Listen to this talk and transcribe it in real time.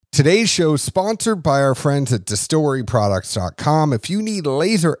Today's show is sponsored by our friends at DistilleryProducts.com. If you need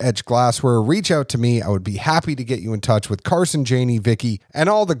laser edge glassware, reach out to me. I would be happy to get you in touch with Carson, Janie, Vicky, and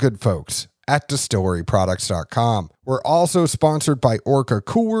all the good folks at DistilleryProducts.com. We're also sponsored by Orca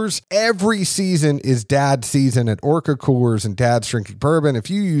Coolers. Every season is Dad's season at Orca Coolers and Dad's Drinking Bourbon. If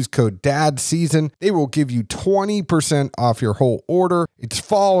you use code DADSEASON, they will give you 20% off your whole order. It's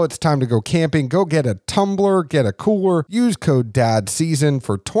fall. It's time to go camping. Go get a tumbler, get a cooler. Use code DADSEASON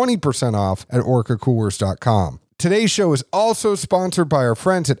for 20% off at OrcaCoolers.com. Today's show is also sponsored by our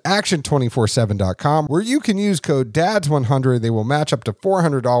friends at Action247.com, where you can use code DADS100. They will match up to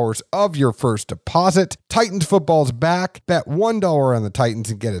 $400 of your first deposit. Titans football's back. Bet $1 on the Titans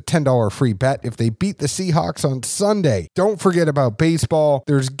and get a $10 free bet if they beat the Seahawks on Sunday. Don't forget about baseball.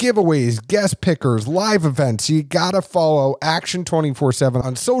 There's giveaways, guest pickers, live events. You got to follow Action247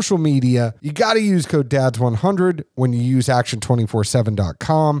 on social media. You got to use code DADS100 when you use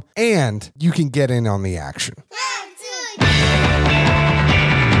Action247.com, and you can get in on the action.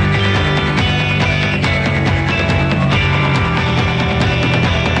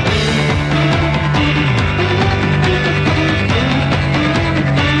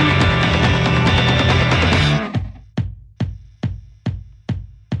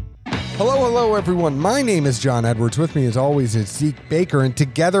 Hello, everyone. My name is John Edwards. With me, as always, is Zeke Baker, and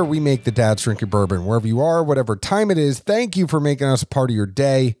together we make the Dad's Drinking Bourbon. Wherever you are, whatever time it is, thank you for making us a part of your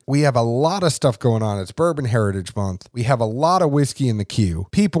day. We have a lot of stuff going on. It's Bourbon Heritage Month. We have a lot of whiskey in the queue.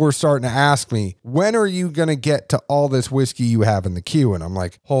 People are starting to ask me, when are you going to get to all this whiskey you have in the queue? And I'm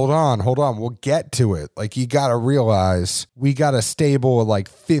like, hold on. We'll get to it. Like, you got to realize we got a stable of like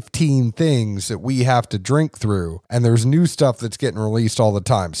 15 things that we have to drink through, and there's new stuff that's getting released all the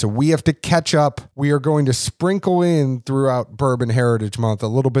time. So we have to catch up. We are going to sprinkle in throughout Bourbon Heritage Month a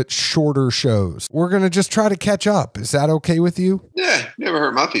little bit shorter shows. We're going to just try to catch up. Is that okay with you? Yeah, never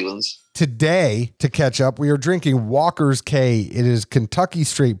hurt my feelings. Today, to catch up, we are drinking Walker's Cay. It is Kentucky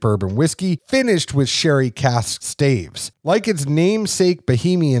straight bourbon whiskey finished with sherry cask staves. Like its namesake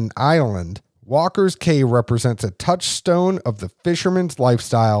Bohemian Island, Walker's Cay represents a touchstone of the fisherman's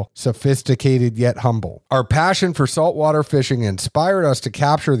lifestyle, sophisticated yet humble. Our passion for saltwater fishing inspired us to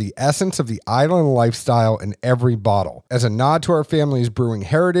capture the essence of the island lifestyle in every bottle. As a nod to our family's brewing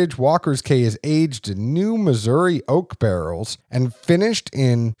heritage, Walker's Cay is aged in new Missouri oak barrels and finished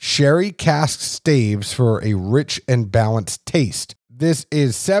in sherry cask staves for a rich and balanced taste. This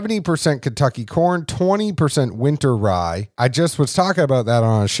is 70% Kentucky corn, 20% winter rye. I just was talking about that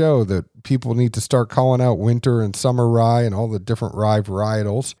on a show that people need to start calling out winter and summer rye and all the different rye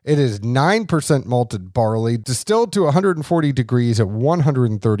varietals. It is 9% malted barley, distilled to 140 degrees at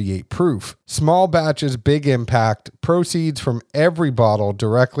 138 proof. Small batches, big impact. Proceeds from every bottle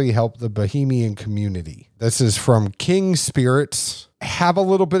directly help the Bohemian community. This is from King Spirits. Have a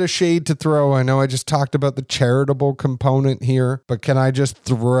little bit of shade to throw. I know I just talked about the charitable component here, but can I just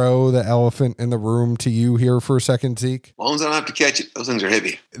throw the elephant in the room to you here for a second, Zeke? As long as I don't have to catch it, those things are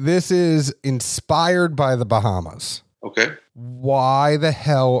heavy. This is inspired by the Bahamas. Okay. Why the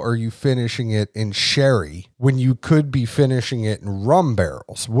hell are you finishing it in sherry when you could be finishing it in rum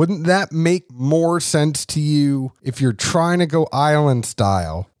barrels? Wouldn't that make more sense to you if you're trying to go island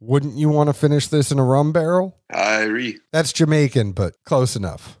style? Wouldn't you want to finish this in a rum barrel? I agree. That's Jamaican, but close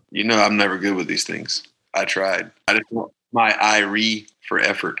enough. You know I'm never good with these things. I tried. I just want my I-re for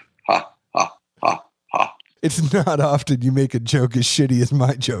effort. Ha, ha, ha, ha. It's not often you make a joke as shitty as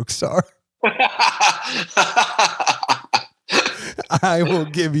my jokes are. I will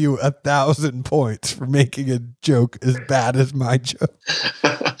give you 1,000 points for making a joke as bad as my joke.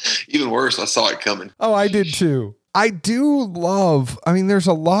 Even worse, I saw it coming. Oh, I did too. I do love, there's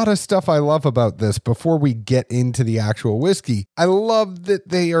a lot of stuff I love about this before we get into the actual whiskey. I love that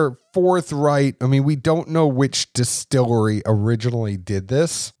they are forthright. We don't know which distillery originally did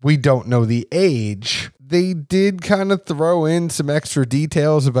this. We don't know the age. They did kind of throw in some extra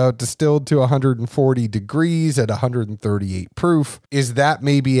details about distilled to 140 degrees at 138 proof. Is that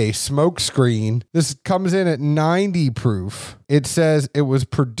maybe a smoke screen? This comes in at 90 proof. It says it was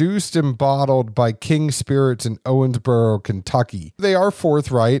produced and bottled by King Spirits in Owensboro, Kentucky. They are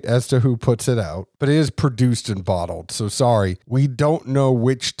forthright as to who puts it out, but it is produced and bottled. So sorry, we don't know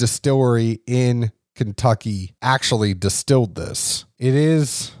which distillery in Kentucky actually distilled this. It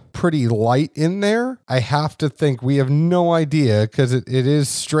is pretty light in there. I have to think we have no idea because it is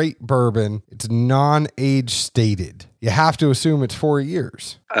straight bourbon. It's non-age stated. You have to assume it's 4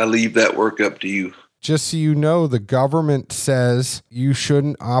 years. I leave that work up to you. Just so you know, the government says you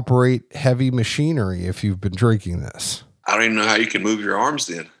shouldn't operate heavy machinery if you've been drinking this. I don't even know how you can move your arms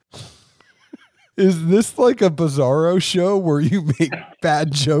then. Is this like a Bizarro show where you make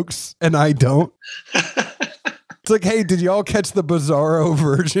bad jokes and I don't? It's like, hey, did y'all catch the Bizarro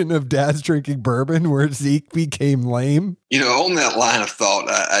version of Dad's drinking bourbon where Zeke became lame? On that line of thought,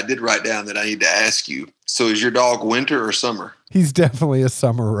 I did write down that I need to ask you. So is your dog winter or summer? He's definitely a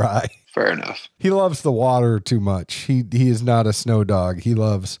summer rye. Fair enough. He loves the water too much. He is not a snow dog. He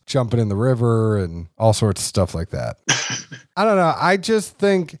loves jumping in the river and all sorts of stuff like that. I don't know. I just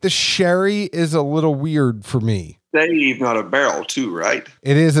think the sherry is a little weird for me. Stave, not a barrel too, right?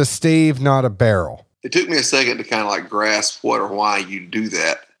 It is a stave, not a barrel. It took me a second to kind of like grasp what or why you do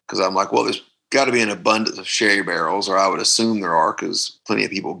that. Because I'm like, well, there's got to be an abundance of sherry barrels, or I would assume there are because plenty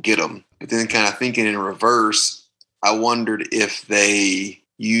of people get them. But then kind of thinking in reverse, I wondered if they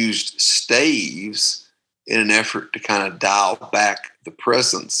used staves in an effort to kind of dial back the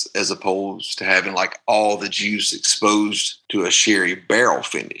presence as opposed to having like all the juice exposed to a sherry barrel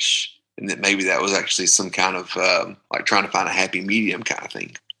finish. And that maybe that was actually some kind of like trying to find a happy medium kind of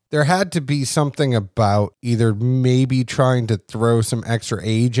thing. There had to be something about either maybe trying to throw some extra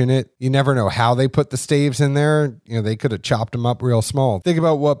age in it. You never know how they put the staves in there. They could have chopped them up real small. Think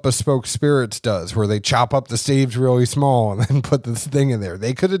about what Bespoke Spirits does, where they chop up the staves really small and then put this thing in there.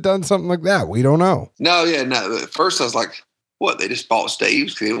 They could have done something like that. We don't know. No. At first I was like, what? They just bought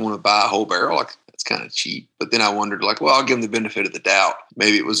staves because they didn't want to buy a whole barrel? Like, that's kind of cheap. But then I wondered, like, well, I'll give them the benefit of the doubt.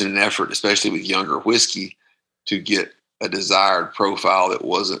 Maybe it was in an effort, especially with younger whiskey, to get a desired profile that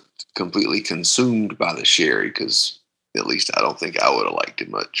wasn't completely consumed by the sherry, because at least I don't think I would have liked it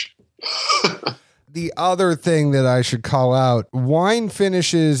much. The other thing that I should call out, wine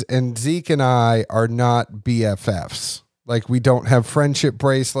finishes and Zeke and I are not BFFs. Like, we don't have friendship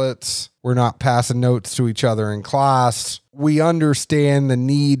bracelets. We're not passing notes to each other in class. We understand the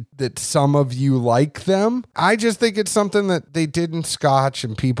need that some of you like them. I just think it's something that they did in Scotch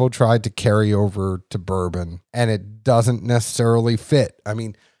and people tried to carry over to bourbon, and it doesn't necessarily fit. I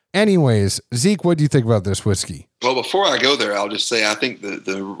mean, anyways, Zeke, what do you think about this whiskey? Well, before I go there, I'll just say I think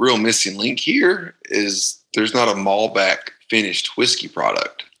the real missing link here is there's not a Malbec finished whiskey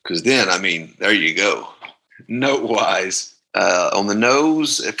product. Because then, I mean, there you go. Note-wise, on the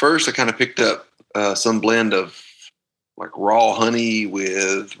nose, at first I kind of picked up some blend of like raw honey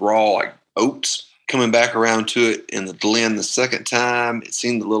with raw like oats. Coming back around to it in the blend the second time, it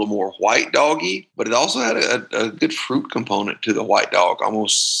seemed a little more white doggy, but it also had a good fruit component to the white dog,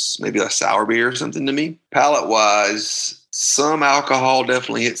 almost maybe a sour beer or something to me. Palate-wise, some alcohol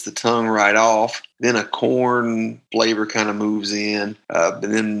definitely hits the tongue right off. Then a corn flavor kind of moves in. And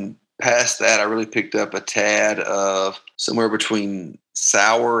then past that, I really picked up a tad of somewhere between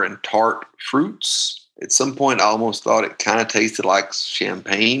sour and tart fruits. At some point, I almost thought it kind of tasted like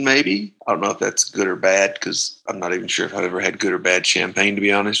champagne, maybe. I don't know if that's good or bad, because I'm not even sure if I've ever had good or bad champagne, to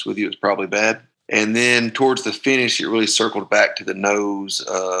be honest with you. It's probably bad. And then towards the finish, it really circled back to the nose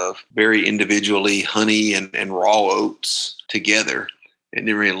of very individually honey and raw oats together. It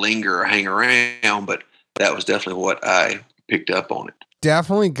didn't really linger or hang around, but that was definitely what I picked up on it.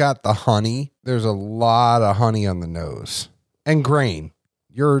 Definitely got the honey. There's a lot of honey on the nose. And grain.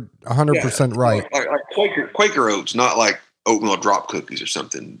 You're 100% right. Like Quaker oats, not like oatmeal drop cookies or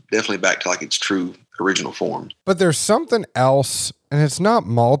something. Definitely back to like its true original form. But there's something else, and it's not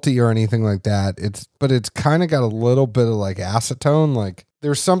malty or anything like that. But it's kind of got a little bit of like acetone. Like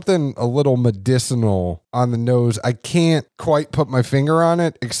there's something a little medicinal on the nose. I can't quite put my finger on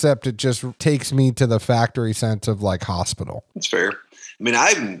it, except it just takes me to the factory sense of like hospital. That's fair. I mean,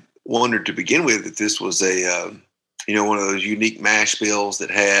 I even wondered to begin with if this was a one of those unique mash bills that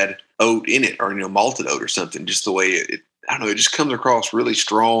had oat in it, or malted oat or something. Just the way it I don't know, it just comes across really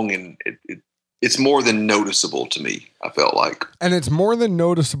strong, and it's more than noticeable to me, I felt like. And it's more than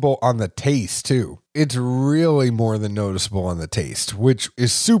noticeable on the taste too. It's really more than noticeable on the taste, which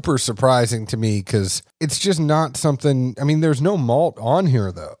is super surprising to me because it's just not something. I mean, there's no malt on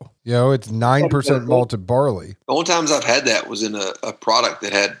here though. It's 9% malted barley. The only times I've had that was in a product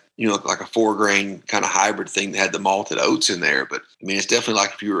that had, like a 4-grain kind of hybrid thing that had the malted oats in there. But I mean, it's definitely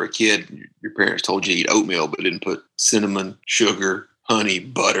like if you were a kid, your parents told you to eat oatmeal, but didn't put cinnamon, sugar, honey,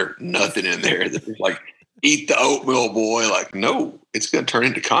 butter, nothing in there. That was like, eat the oatmeal, boy. Like, no, it's going to turn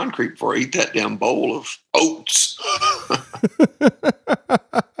into concrete before I eat that damn bowl of oats.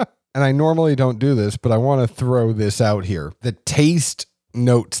 And I normally don't do this, but I want to throw this out here. The taste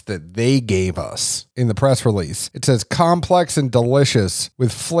notes that they gave us in the press release. It says complex and delicious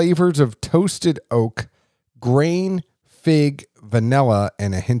with flavors of toasted oak, grain, fig, vanilla,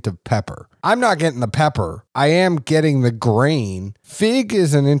 and a hint of pepper. I'm not getting the pepper. I am getting the grain. Fig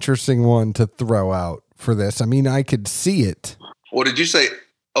is an interesting one to throw out for this. I mean, I could see it. What did you say?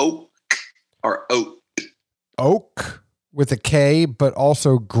 Oak? or oak. Oak with a K, but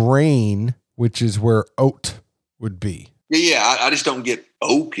also grain, which is where oat would be. Yeah, I just don't get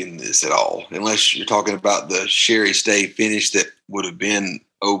oak in this at all, unless you're talking about the sherry stave finish that would have been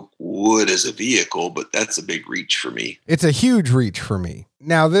oak wood as a vehicle, but that's a big reach for me. It's a huge reach for me.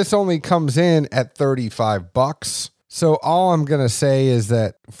 Now, this only comes in at $35. So all I'm going to say is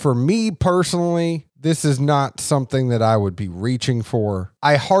that for me personally, this is not something that I would be reaching for.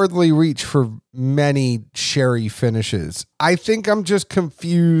 I hardly reach for many sherry finishes. I think I'm just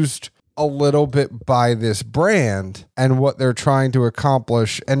confused a little bit by this brand and what they're trying to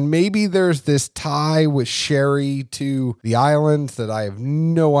accomplish. And maybe there's this tie with sherry to the islands that I have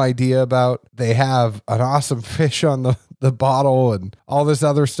no idea about. They have an awesome fish on the bottle and all this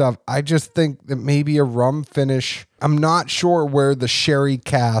other stuff. I just think that maybe a rum finish. I'm not sure where the sherry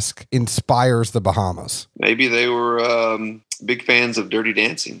cask inspires the Bahamas. Maybe they were big fans of Dirty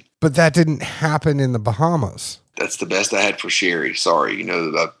Dancing. But that didn't happen in the Bahamas. That's the best I had for sherry. Sorry,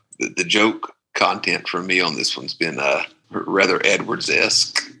 the joke content from me on this one's been rather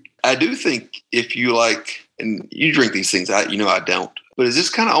Edwards-esque. I do think if you like, and you drink these things, I don't. But is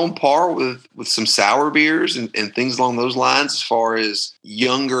this kind of on par with some sour beers and things along those lines as far as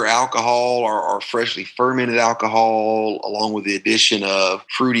younger alcohol or freshly fermented alcohol, along with the addition of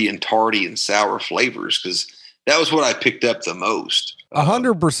fruity and tarty and sour flavors? Because that was what I picked up the most.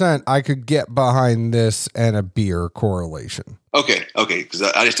 100% I could get behind this and a beer correlation. Okay, because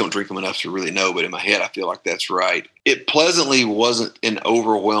I just don't drink them enough to really know, but in my head I feel like that's right. It pleasantly wasn't an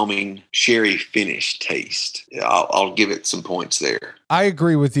overwhelming sherry finish taste. I'll give it some points there. I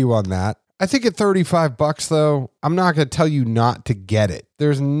agree with you on that. I think at $35 though, I'm not going to tell you not to get it.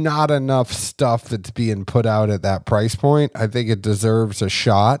 There's not enough stuff that's being put out at that price point. I think it deserves a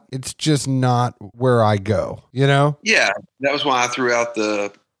shot. It's just not where I go, Yeah, that was why I threw out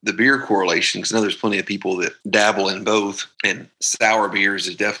the beer correlation, because I know there's plenty of people that dabble in both, and sour beers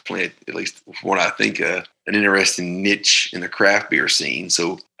is definitely, at least from what I think, an interesting niche in the craft beer scene.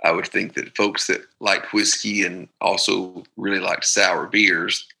 So I would think that folks that liked whiskey and also really liked sour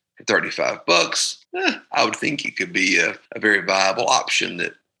beers, for $35, I would think it could be a very viable option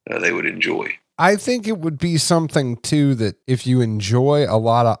that they would enjoy. I think it would be something too that if you enjoy a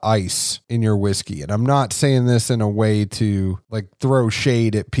lot of ice in your whiskey, and I'm not saying this in a way to like throw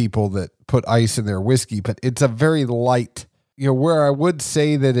shade at people that put ice in their whiskey, but it's a very light, where I would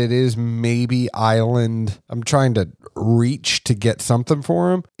say that it is maybe island. I'm trying to reach to get something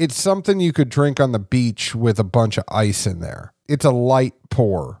for him. It's something you could drink on the beach with a bunch of ice in there. It's a light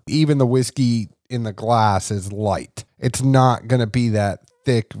pour. Even the whiskey in the glass is light. It's not going to be that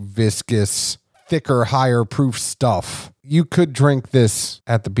thick, viscous, thicker, higher proof stuff. You could drink this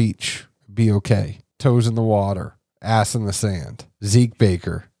at the beach. Be okay. Toes in the water, ass in the sand. Zeke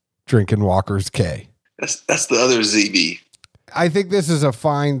Baker drinking Walker's K. That's the other ZB. I think this is a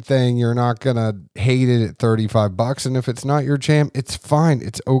fine thing. You're not going to hate it at $35. And if it's not your jam, it's fine.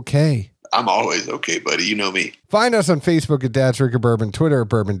 It's okay. I'm always okay, buddy. You know me. Find us on Facebook at Dad's Drinking Bourbon, Twitter at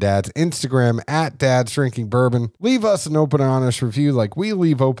Bourbon Dads, Instagram at Dad's Drinking Bourbon. Leave us an open and honest review like we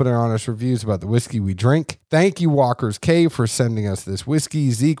leave open and honest reviews about the whiskey we drink. Thank you, Walker's K, for sending us this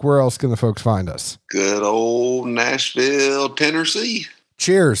whiskey. Zeke, where else can the folks find us? Good old Nashville, Tennessee.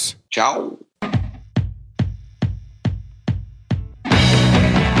 Cheers. Ciao.